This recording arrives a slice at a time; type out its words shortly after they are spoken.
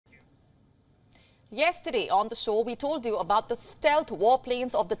Yesterday on the show, we told you about the stealth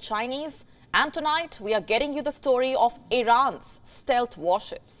warplanes of the Chinese, and tonight we are getting you the story of Iran's stealth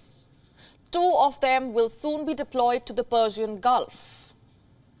warships. 2 of them will soon be deployed to the Persian Gulf.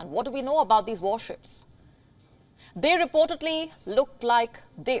 And what do we know about these warships? They reportedly look like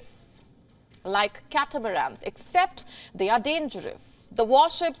this, like catamarans, except they are dangerous. The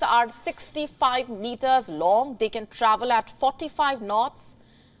warships are 65 meters long. They can travel at 45 knots,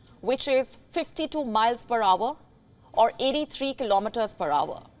 which is 52 miles per hour or 83 kilometers per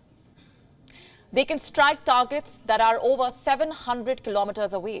hour. They can strike targets that are over 700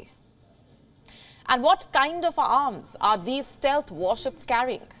 kilometers away. And what kind of arms are these stealth warships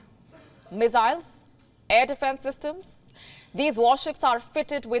carrying? Missiles, air defense systems. These warships are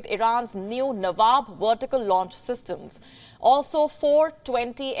fitted with Iran's new Nawab vertical launch systems. Also 4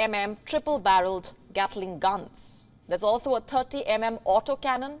 20mm triple-barreled Gatling guns. There's also a 30mm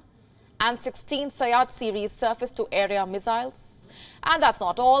autocannon and 16 Sayad series surface-to-area missiles. And that's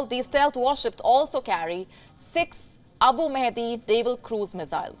not all. These stealth warships also carry 6 Abu Mahdi naval cruise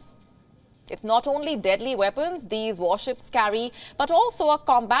missiles. It's not only deadly weapons these warships carry, but also a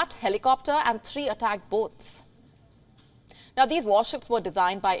combat helicopter and 3 attack boats. Now, these warships were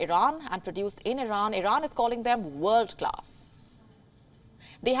designed by Iran and produced in Iran. Iran is calling them world-class.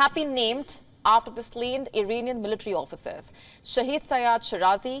 They have been named after the slain Iranian military officers, Shahid Sayad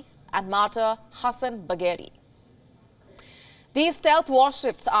Shirazi and martyr Hassan Bagheri. These stealth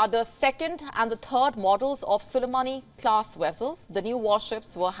warships are the 2nd and the 3rd models of Soleimani-class vessels. The new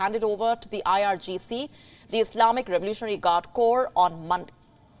warships were handed over to the IRGC, the Islamic Revolutionary Guard Corps, on Monday.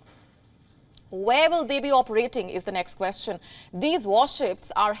 Where will they be operating is the next question. These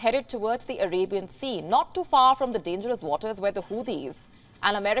warships are headed towards the Arabian Sea, not too far from the dangerous waters where the Houthis,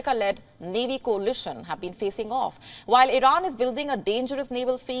 an America-led Navy coalition, have been facing off. While Iran is building a dangerous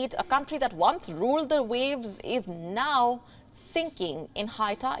naval fleet, a country that once ruled the waves is now sinking in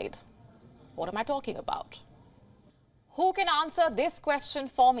high tide. What am I talking about? Who can answer this question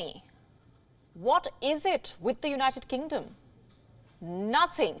for me? What is it with the United Kingdom?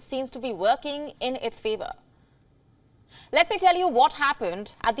 Nothing seems to be working in its favor. Let me tell you what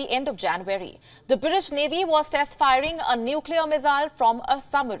happened at the end of January. The British Navy was test firing a nuclear missile from a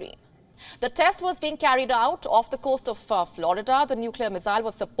submarine. The test was being carried out off the coast of Florida. The nuclear missile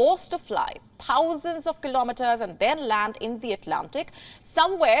was supposed to fly thousands of kilometers and then land in the Atlantic,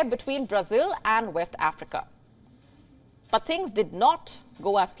 somewhere between Brazil and West Africa. But things did not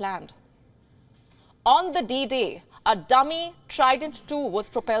go as planned. On the D-Day, a dummy Trident II was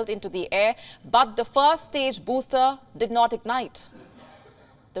propelled into the air, but the first stage booster did not ignite.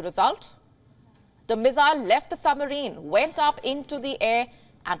 The result? The missile left the submarine, went up into the air,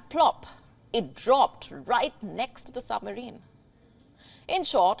 and plop, it dropped right next to the submarine. In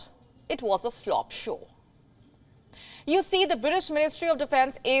short, it was a flop show. You see, the British Ministry of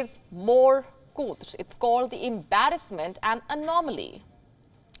Defence is more coutred. It's called the embarrassment and anomaly.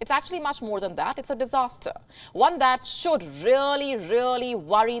 It's actually much more than that. It's a disaster. One that should really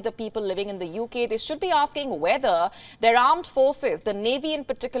worry the people living in the UK. They should be asking whether their armed forces, the Navy in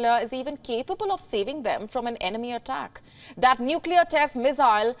particular, is even capable of saving them from an enemy attack. That nuclear test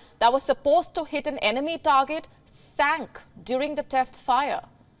missile that was supposed to hit an enemy target sank during the test fire.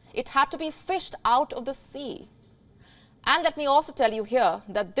 It had to be fished out of the sea. And let me also tell you here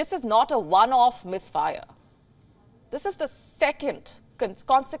that this is not a one-off misfire. This is the 2nd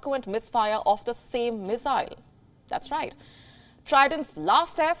consequent misfire of the same missile. That's right. Trident's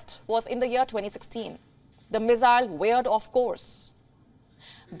last test was in the year 2016. The missile veered off course.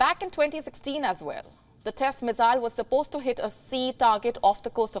 Back in 2016 as well, the test missile was supposed to hit a sea target off the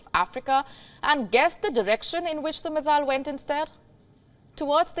coast of Africa, and guess the direction in which the missile went instead?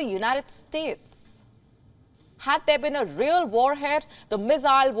 Towards the United States. Had there been a real warhead, the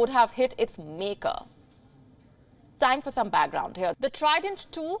missile would have hit its maker. Time for some background here. The Trident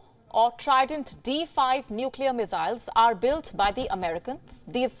II or Trident D5 nuclear missiles are built by the Americans.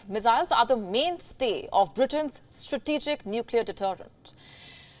 These missiles are the mainstay of Britain's strategic nuclear deterrent.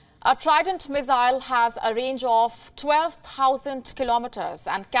 A Trident missile has a range of 12,000 kilometers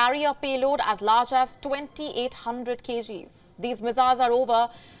and carry a payload as large as 2,800 kgs. These missiles are over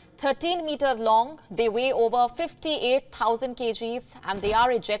 13 meters long. They weigh over 58,000 kgs and they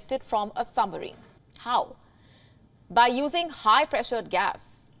are ejected from a submarine. How? By using high-pressured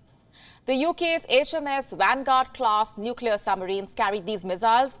gas. The UK's HMS Vanguard-class nuclear submarines carry these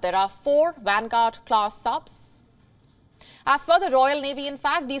missiles. There are 4 Vanguard-class subs. As per the Royal Navy, in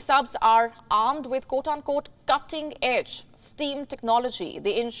fact, these subs are armed with quote-unquote cutting-edge steam technology.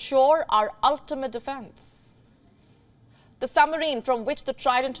 They ensure our ultimate defense. The submarine from which the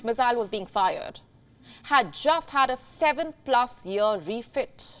Trident missile was being fired had just had a 7+ year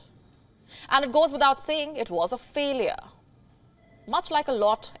refit. And it goes without saying it was a failure, much like a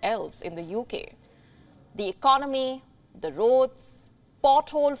lot else in the UK. The economy, the roads,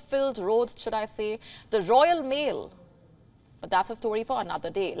 pothole-filled roads, should I say, the Royal Mail. But that's a story for another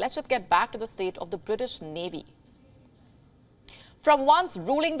day. Let's just get back to the state of the British Navy. From once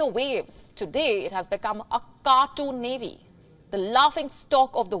ruling the waves, today it has become a cartoon navy, the laughing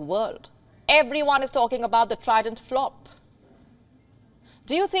stock of the world. Everyone is talking about the Trident flop.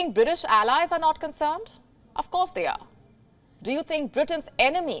 Do you think British allies are not concerned? Of course they are. Do you think Britain's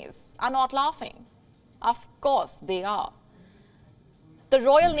enemies are not laughing? Of course they are. The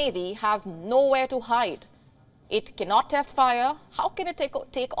Royal Navy has nowhere to hide. It cannot test fire. How can it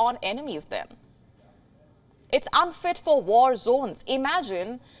take on enemies then? It's unfit for war zones.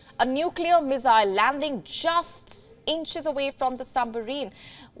 Imagine a nuclear missile landing just inches away from the submarine,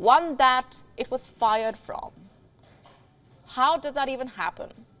 one that it was fired from. How does that even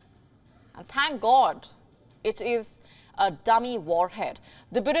happen? And thank God it is a dummy warhead.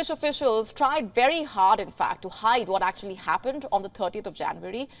 The British officials tried very hard, in fact, to hide what actually happened on the 30th of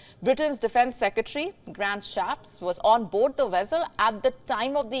January. Britain's Defence Secretary, Grant Shapps, was on board the vessel at the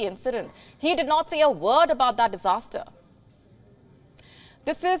time of the incident. He did not say a word about that disaster.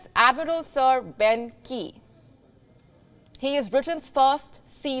 This is Admiral Sir Ben Key. He is Britain's first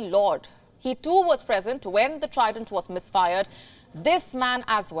Sea Lord. He too was present when the Trident was misfired. This man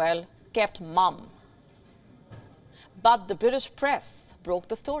as well kept mum. But the British press broke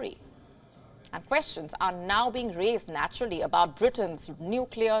the story. And questions are now being raised naturally about Britain's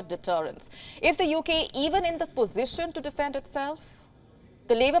nuclear deterrence. Is the UK even in the position to defend itself?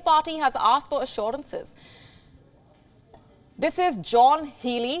 The Labour Party has asked for assurances. This is John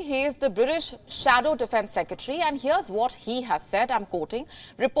Healey. He is the British Shadow Defence Secretary, and here's what he has said. I'm quoting,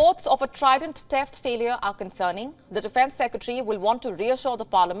 "Reports of a Trident test failure are concerning. The Defence Secretary will want to reassure the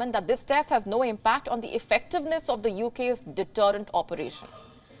Parliament that this test has no impact on the effectiveness of the UK's deterrent operation."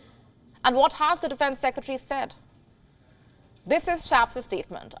 And what has the Defence Secretary said? This is Shapps'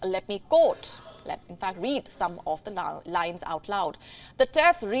 statement. Let me quote. In fact, read some of the lines out loud. "The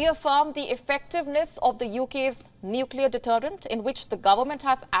test reaffirmed the effectiveness of the UK's nuclear deterrent, in which the government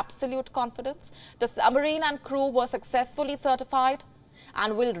has absolute confidence. The submarine and crew were successfully certified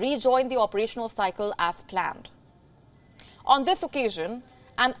and will rejoin the operational cycle as planned." On this occasion,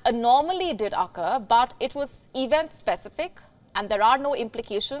 an anomaly did occur, but it was event-specific, and there are no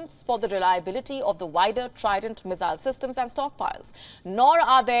implications for the reliability of the wider Trident missile systems and stockpiles, nor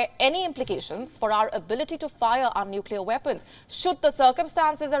are there any implications for our ability to fire our nuclear weapons, should the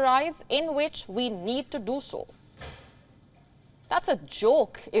circumstances arise in which we need to do so. That's a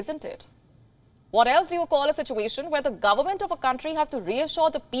joke, isn't it? What else do you call a situation where the government of a country has to reassure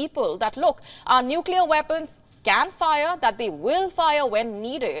the people that, look, our nuclear weapons can fire, that they will fire when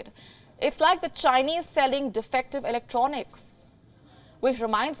needed? It's like the Chinese selling defective electronics. Which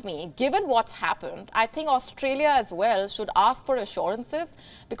reminds me, given what's happened, I think Australia as well should ask for assurances,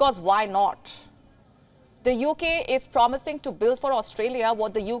 because why not? The UK is promising to build for Australia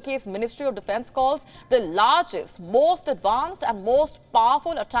what the UK's Ministry of Defence calls the largest, most advanced and most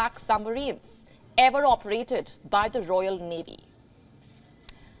powerful attack submarines ever operated by the Royal Navy.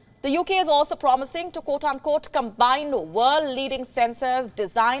 The UK is also promising to quote-unquote combine world-leading sensors,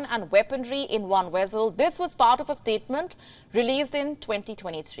 design and weaponry in one vessel. This was part of a statement released in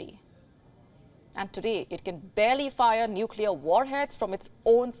 2023. And today, it can barely fire nuclear warheads from its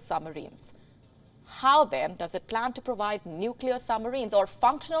own submarines. How then does it plan to provide nuclear submarines or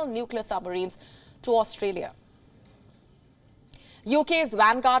functional nuclear submarines to Australia? UK's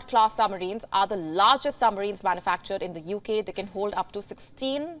Vanguard class submarines are the largest submarines manufactured in the UK. They can hold up to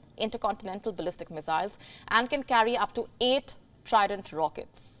 16 intercontinental ballistic missiles and can carry up to 8 Trident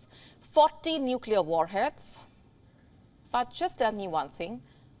rockets, 40 nuclear warheads. But just tell me one thing.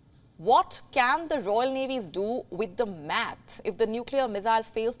 What can the Royal Navies do with the math if the nuclear missile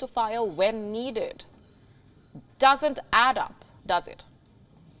fails to fire when needed? Doesn't add up, does it?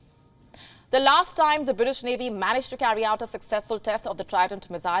 The last time the British Navy managed to carry out a successful test of the Trident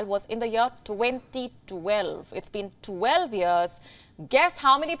missile was in the year 2012. It's been 12 years. Guess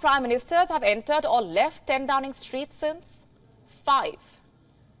how many prime ministers have entered or left 10 Downing Street since? 5.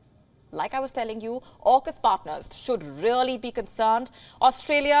 Like I was telling you, AUKUS partners should really be concerned.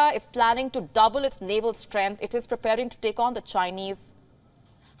 Australia is planning to double its naval strength. It is preparing to take on the Chinese.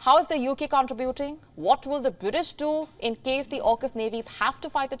 How is the UK contributing? What will the British do in case the AUKUS navies have to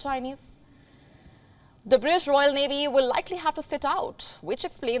fight the Chinese? The British Royal Navy will likely have to sit out, which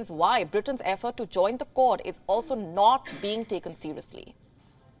explains why Britain's effort to join the Quad is also not being taken seriously.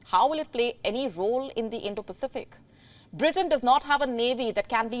 How will it play any role in the Indo-Pacific? Britain does not have a navy that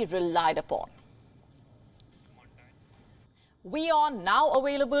can be relied upon. WION now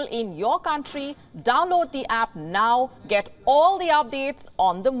available in your country. Download the app now. Get all the updates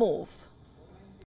on the move.